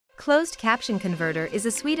Closed Caption Converter is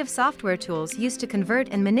a suite of software tools used to convert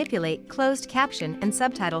and manipulate closed caption and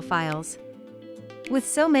subtitle files. With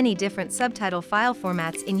so many different subtitle file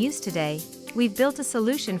formats in use today, we've built a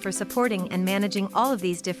solution for supporting and managing all of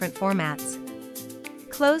these different formats.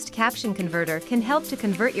 Closed Caption Converter can help to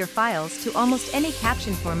convert your files to almost any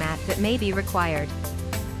caption format that may be required.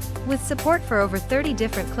 With support for over 30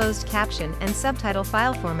 different closed caption and subtitle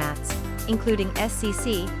file formats, including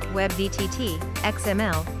SCC, WebVTT,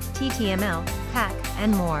 XML, TTML, PAC,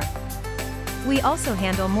 and more. We also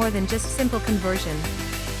handle more than just simple conversion.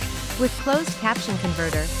 With Closed Caption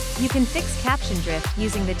Converter, you can fix caption drift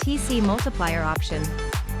using the TC Multiplier option.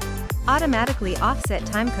 Automatically offset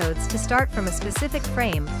timecodes to start from a specific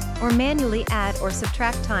frame, or manually add or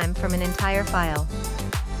subtract time from an entire file.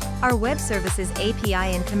 Our web services API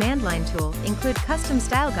and command line tool include custom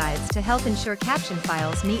style guides to help ensure caption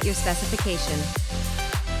files meet your specification.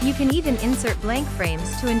 You can even insert blank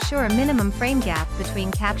frames to ensure a minimum frame gap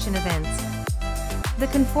between caption events. The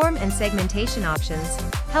conform and segmentation options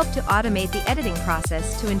help to automate the editing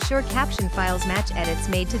process to ensure caption files match edits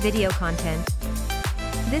made to video content.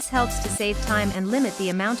 This helps to save time and limit the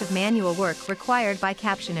amount of manual work required by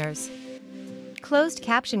captioners. Closed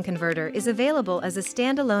Caption Converter is available as a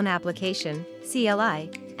standalone application, CLI,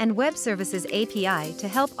 and web services API to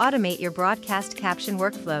help automate your broadcast caption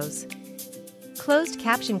workflows. Closed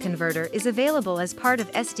Caption Converter is available as part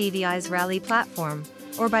of SDVI's Rally platform,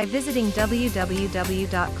 or by visiting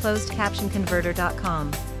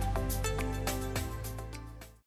www.closedcaptionconverter.com.